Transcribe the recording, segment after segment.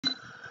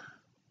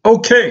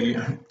Okay,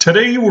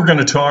 today we're going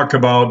to talk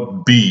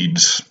about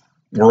beads.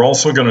 We're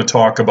also going to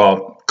talk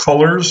about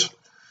colors,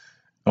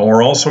 and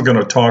we're also going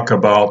to talk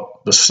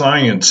about the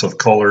science of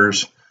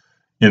colors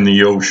in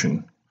the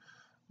ocean.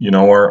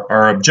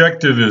 Our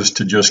objective is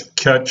to just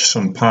catch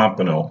some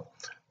pompano,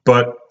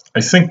 but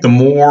I think the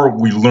more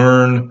we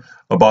learn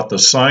about the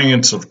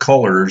science of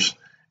colors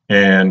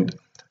and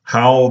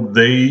how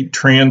they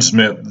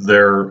transmit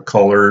their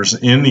colors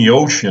in the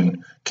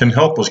ocean can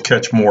help us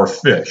catch more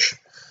fish.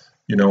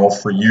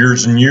 For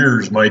years and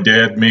years, my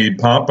dad made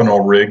Pompano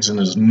rigs, and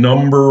his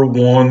number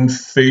one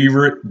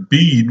favorite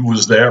bead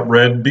was that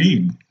red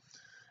bead.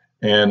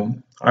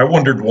 And I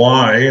wondered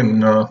why,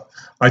 and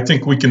I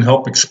think we can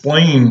help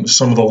explain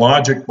some of the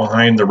logic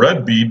behind the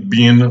red bead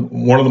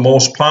being one of the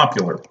most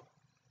popular.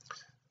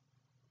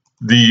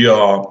 The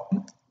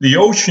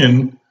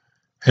ocean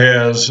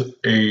has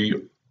a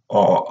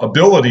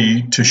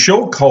ability to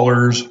show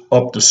colors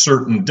up to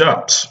certain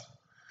depths.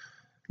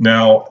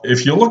 Now,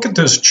 if you look at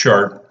this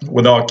chart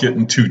without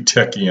getting too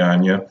techy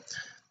on you,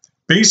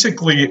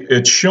 basically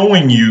it's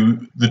showing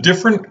you the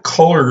different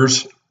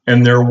colors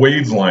and their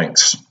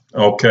wavelengths,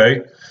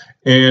 okay?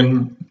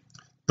 And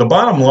the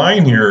bottom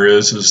line here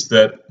is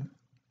that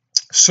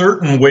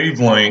certain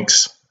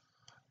wavelengths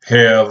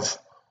have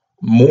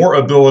more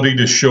ability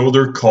to show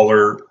their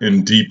color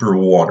in deeper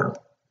water.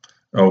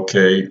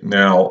 Okay,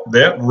 now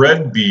that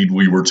red bead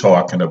we were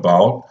talking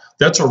about,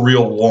 that's a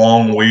real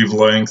long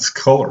wavelength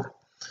color.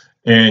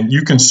 And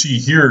you can see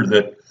here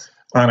that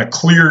on a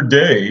clear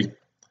day,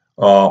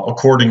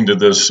 according to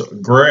this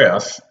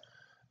graph,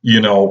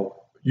 you're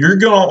going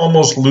to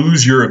almost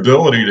lose your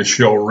ability to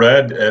show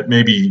red at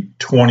maybe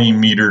 20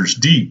 meters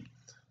deep.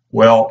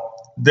 Well,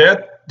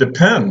 that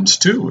depends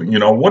too.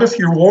 What if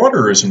your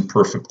water isn't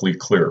perfectly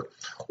clear?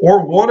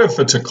 Or what if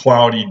it's a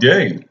cloudy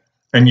day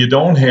and you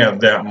don't have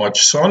that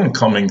much sun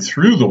coming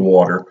through the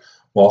water?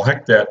 Well,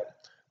 heck, that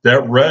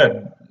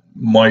red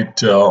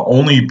might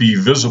only be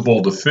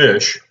visible to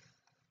fish,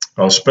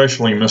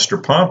 especially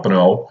Mr.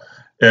 Pompano,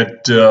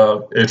 at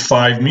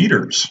 5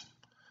 meters.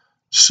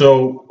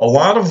 So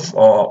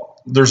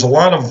there's a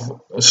lot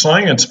of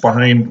science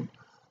behind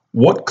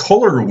what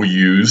color we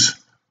use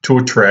to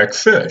attract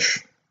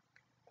fish.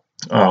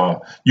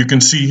 You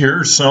can see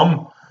here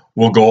some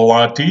will go a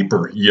lot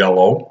deeper,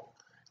 yellow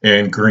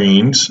and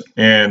greens,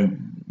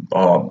 and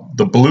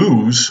the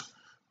blues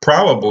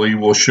probably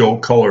will show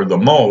color the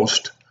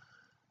most,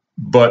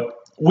 but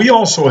we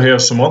also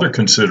have some other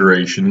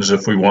considerations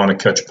if we want to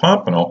catch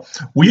pompano.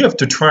 We have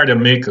to try to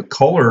make a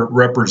color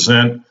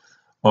represent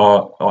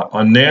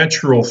a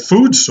natural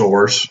food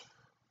source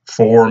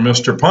for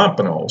Mr.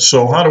 Pompano.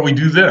 So how do we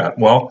do that?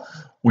 Well,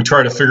 we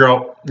try to figure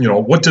out,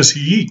 what does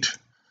he eat?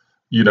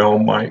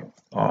 My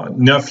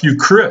nephew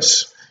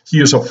Chris, he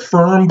is a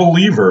firm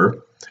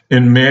believer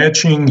in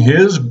matching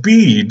his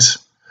beads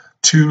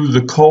to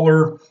the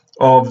color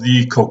of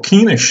the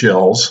coquina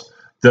shells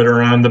that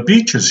are on the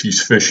beaches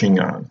he's fishing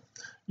on.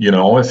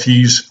 If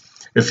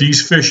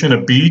he's fishing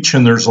a beach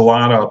and there's a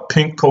lot of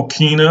pink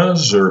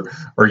coquinas or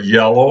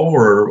yellow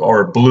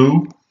or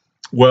blue,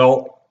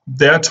 well,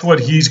 that's what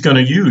he's going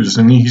to use,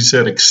 and he's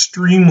had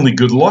extremely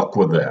good luck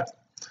with that.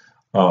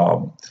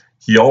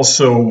 He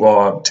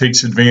also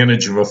takes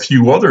advantage of a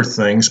few other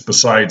things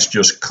besides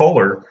just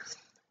color,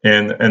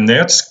 and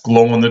that's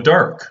glow in the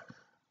dark.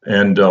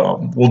 And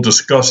we'll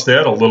discuss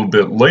that a little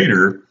bit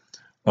later.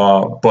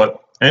 But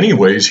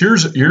anyways,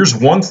 here's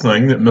one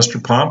thing that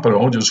Mr.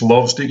 Pompano just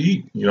loves to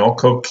eat,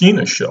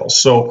 coquina shells.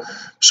 So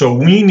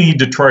we need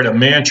to try to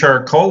match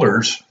our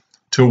colors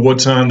to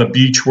what's on the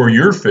beach where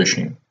you're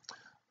fishing.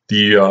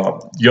 The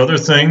other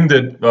thing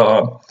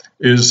that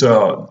is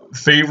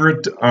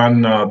favorite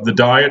on the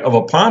diet of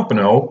a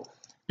pompano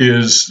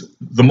is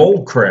the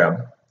mold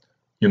crab,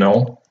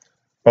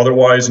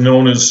 otherwise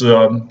known as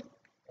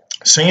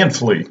sand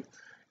flea.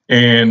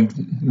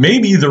 And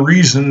maybe the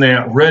reason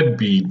that red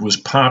bead was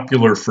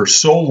popular for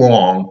so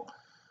long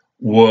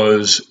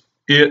was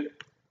it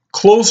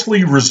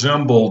closely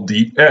resembled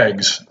the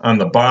eggs on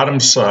the bottom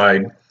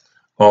side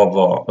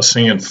of a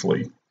sand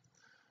flea.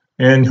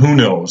 And who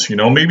knows,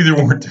 maybe there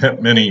weren't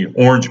that many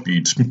orange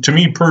beads. To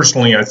me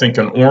personally, I think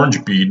an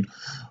orange bead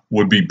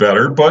would be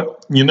better,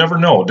 but you never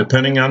know.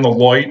 Depending on the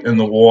light and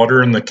the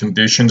water and the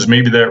conditions,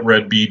 maybe that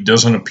red bead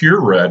doesn't appear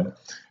red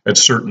at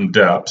certain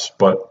depths,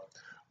 but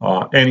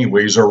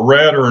anyways, a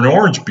red or an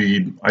orange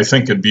bead, I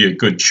think would be a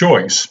good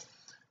choice.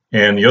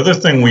 And the other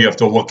thing we have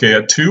to look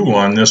at too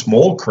on this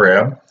mole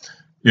crab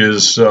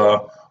is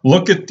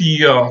look at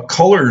the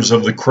colors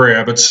of the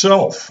crab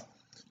itself.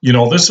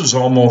 This is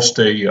almost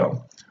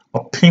a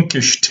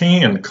pinkish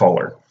tan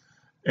color.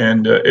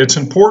 And it's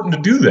important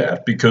to do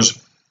that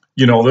because,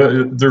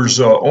 there's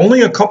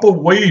only a couple of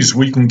ways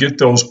we can get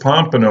those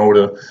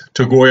pompano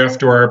to go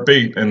after our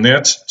bait, and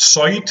that's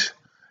sight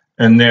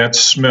and that's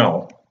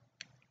smell.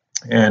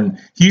 And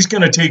he's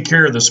going to take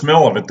care of the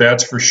smell of it,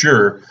 that's for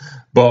sure.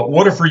 But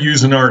what if we're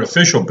using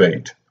artificial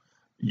bait?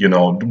 We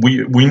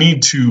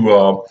need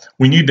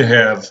to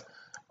have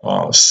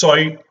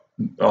sight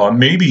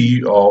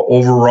maybe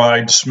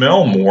override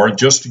smell more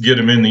just to get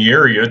them in the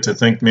area to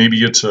think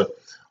maybe it's a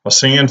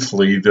sand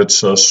flea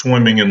that's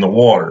swimming in the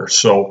water.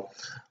 So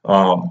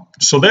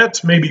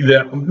that's maybe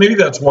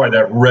that's why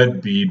that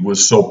red bead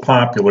was so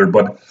popular.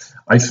 But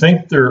I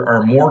think there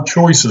are more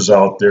choices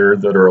out there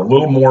that are a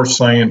little more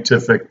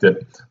scientific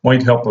that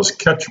might help us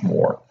catch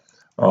more.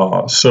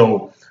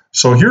 So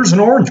here's an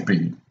orange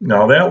bead.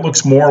 Now that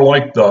looks more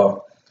like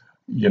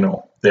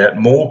that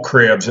mole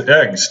crab's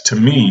eggs to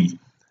me.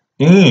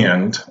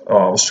 And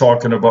I was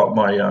talking about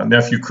my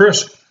nephew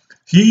Chris.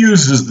 He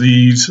uses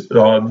these.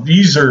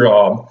 These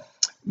are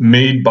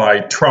made by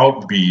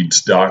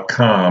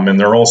troutbeads.com, and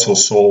they're also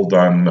sold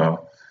on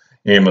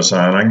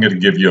Amazon. I'm going to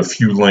give you a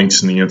few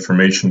links in the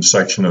information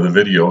section of the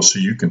video so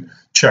you can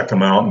check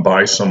them out and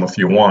buy some if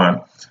you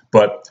want.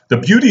 But the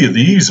beauty of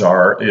these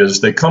is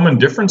they come in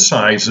different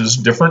sizes,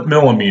 different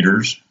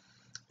millimeters,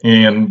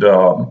 and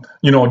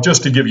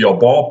just to give you a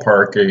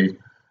ballpark,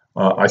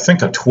 I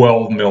think a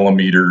 12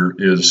 millimeter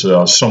is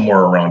somewhere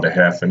around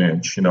 1/2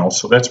 inch.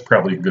 So that's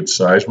probably a good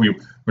size. We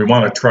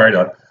want to try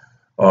to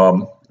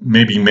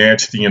maybe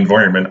match the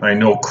environment. I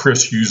know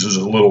Chris uses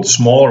a little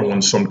smaller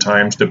one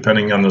sometimes,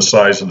 depending on the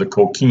size of the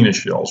coquina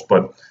shells,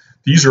 but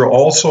these are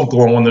also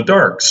glow in the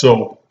dark.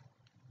 So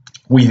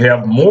we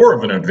have more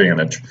of an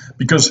advantage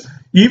because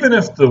even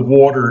if the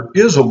water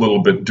is a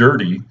little bit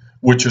dirty,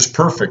 which is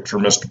perfect for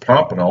Mr.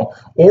 Pompano,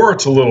 or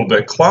it's a little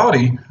bit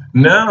cloudy,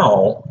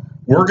 now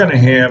we're going to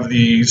have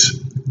these,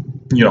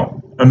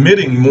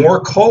 emitting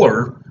more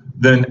color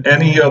than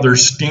any other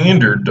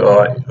standard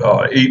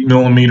 8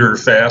 millimeter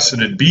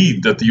faceted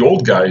bead that the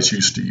old guys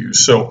used to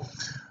use. So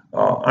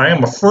I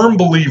am a firm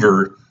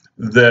believer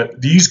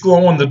that these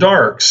glow in the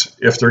darks,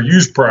 if they're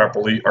used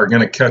properly, are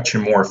going to catch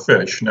you more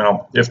fish.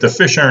 Now, if the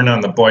fish aren't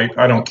on the bite,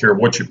 I don't care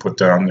what you put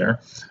down there.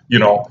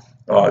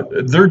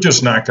 They're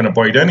just not going to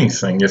bite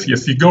anything.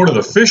 If you go to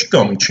the Fish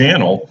Gum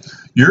channel,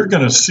 you're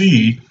going to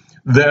see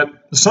that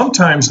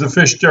sometimes the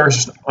fish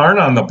just aren't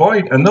on the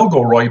bite and they'll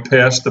go right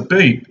past the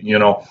bait.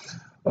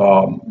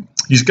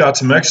 He's got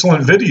some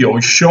excellent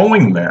videos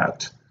showing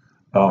that.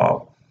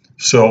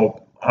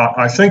 So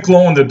I think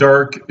glow in the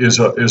dark is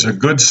a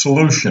good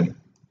solution.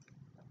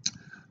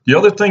 The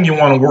other thing you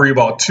want to worry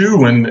about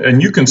too,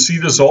 and you can see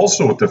this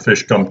also with the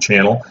Fish Gum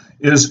channel,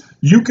 is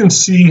you can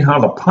see how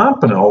the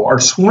pompano are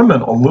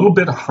swimming a little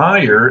bit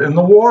higher in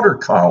the water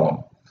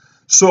column.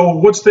 So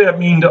what's that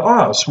mean to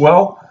us?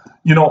 Well,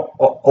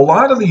 a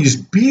lot of these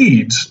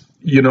beads,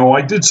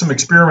 I did some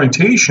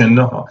experimentation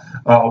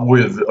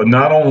with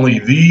not only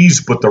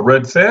these, but the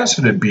red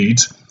faceted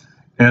beads,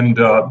 and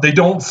they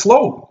don't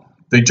float.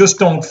 They just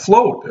don't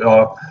float.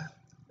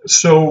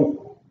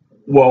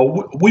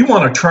 We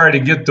want to try to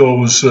get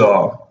those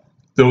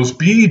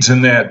beads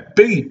in that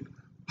bait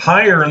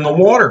higher in the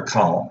water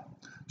column.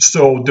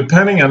 So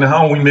depending on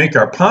how we make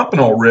our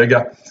Pompano rig,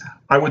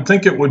 I would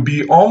think it would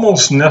be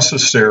almost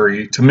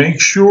necessary to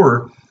make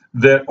sure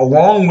that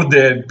along with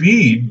that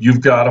bead, you've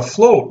got a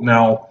float.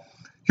 Now,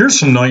 here's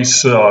some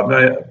nice,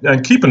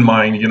 and keep in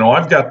mind,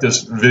 I've got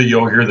this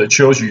video here that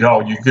shows you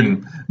how you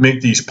can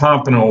make these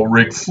Pompano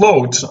rig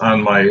floats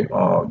on my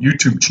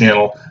YouTube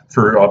channel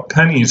for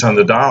pennies on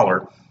the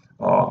dollar.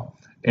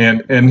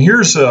 And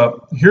here's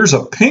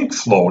a pink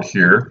float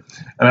here,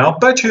 and I'll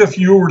bet you if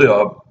you were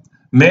to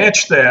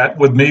match that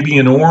with maybe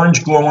an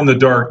orange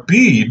glow-in-the-dark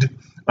bead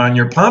on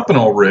your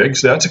Pompano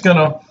rigs, that's going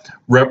to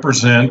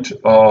represent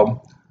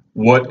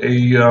what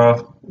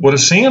a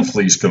sand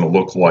flea is going to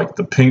look like,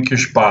 the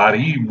pinkish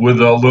body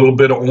with a little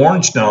bit of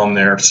orange down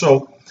there.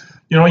 So,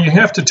 you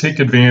have to take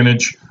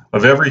advantage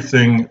of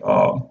everything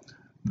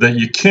that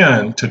you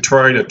can to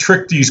try to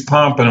trick these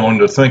Pompano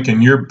into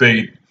thinking your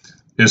bait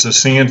is a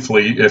sand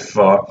flea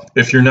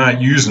if you're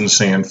not using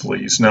sand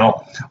fleas.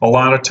 Now, a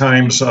lot of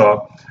times,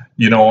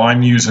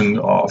 I'm using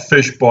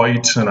fish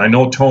bites, and I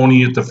know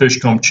Tony at the Fish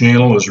Gum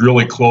channel is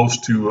really close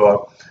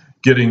to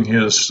getting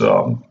his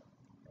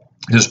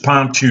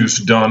pomp juice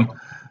done.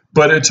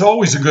 But it's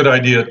always a good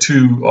idea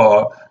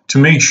to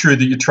make sure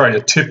that you try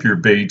to tip your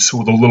baits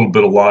with a little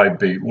bit of live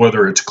bait,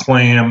 whether it's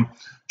clam,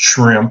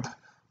 shrimp,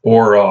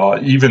 or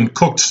even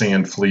cooked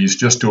sand fleas,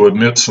 just to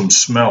emit some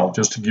smell,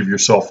 just to give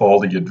yourself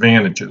all the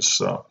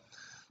advantages.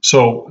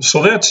 So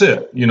that's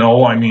it. You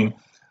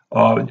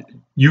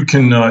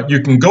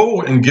can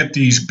go and get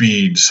these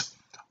beads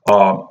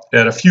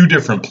at a few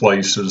different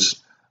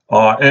places.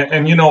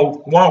 And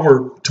while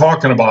we're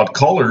talking about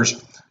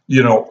colors,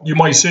 you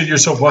might say to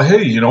yourself, well,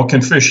 hey,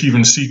 can fish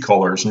even see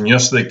colors? And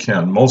yes, they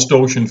can. Most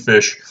ocean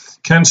fish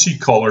can see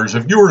colors.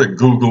 If you were to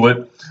Google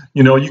it,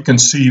 you can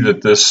see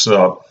that this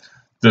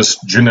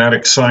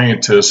genetic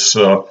scientist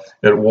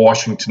at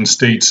Washington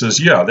State says,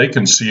 yeah, they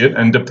can see it.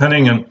 And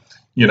depending on,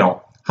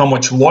 how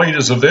much light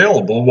is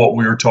available, what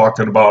we were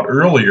talking about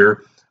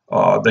earlier,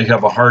 they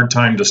have a hard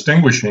time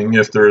distinguishing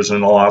if there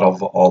isn't a lot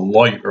of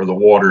light or the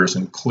water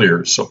isn't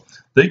clear. So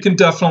they can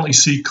definitely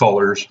see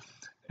colors.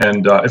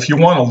 And if you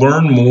want to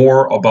learn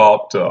more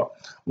about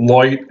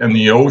light and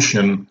the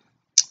ocean,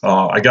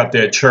 I got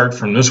that chart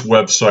from this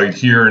website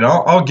here, and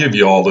I'll give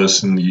you all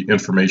this in the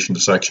information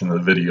section of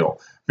the video.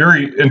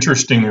 Very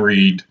interesting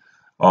read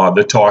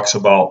that talks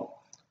about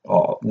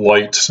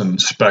lights and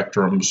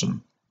spectrums.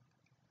 And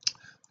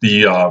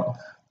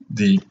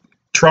the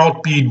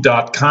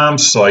troutbead.com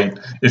site,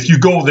 if you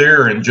go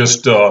there and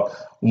just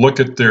look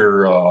at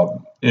their,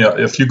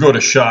 if you go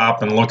to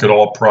shop and look at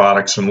all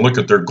products and look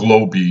at their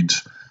glow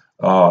beads,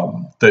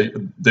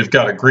 they've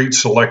got a great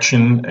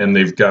selection, and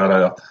they've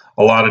got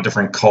a lot of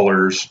different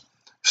colors.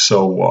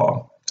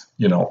 So,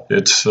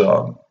 it's,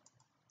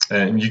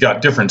 and you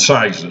got different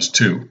sizes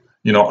too.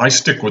 I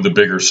stick with the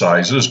bigger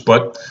sizes,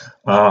 but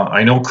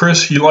I know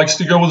Chris, he likes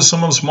to go with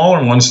some of the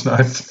smaller ones.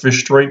 I've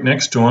fished right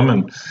next to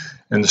him,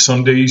 and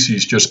some days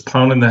he's just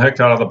pounding the heck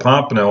out of the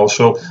Pompano.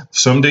 So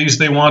some days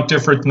they want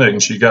different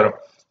things. You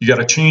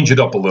gotta change it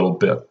up a little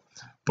bit.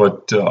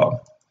 But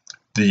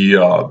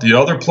the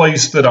other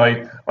place that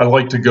I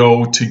like to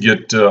go to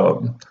get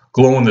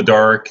glow in the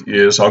dark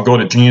is I'll go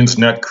to Jan's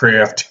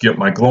Netcraft to get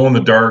my glow in the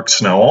darks,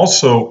 and I'll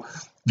also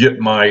get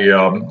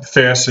my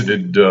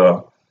faceted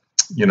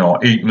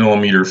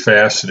 8mm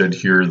faceted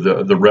here,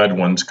 the red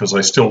ones, because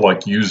I still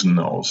like using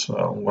those.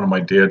 One of my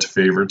dad's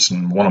favorites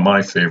and one of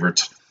my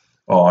favorites,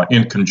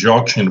 in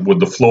conjunction with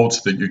the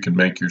floats that you can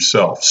make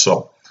yourself.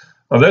 So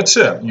that's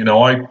it.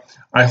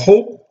 I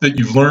hope that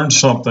you've learned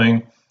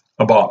something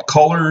about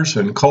colors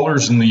and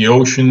colors in the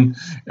ocean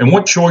and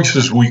what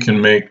choices we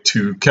can make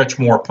to catch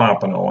more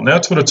pompano. And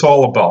that's what it's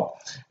all about.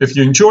 If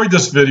you enjoyed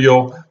this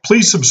video,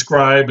 please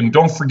subscribe, and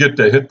don't forget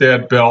to hit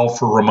that bell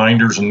for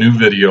reminders of new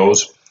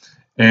videos.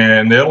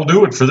 And that'll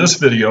do it for this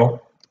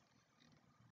video.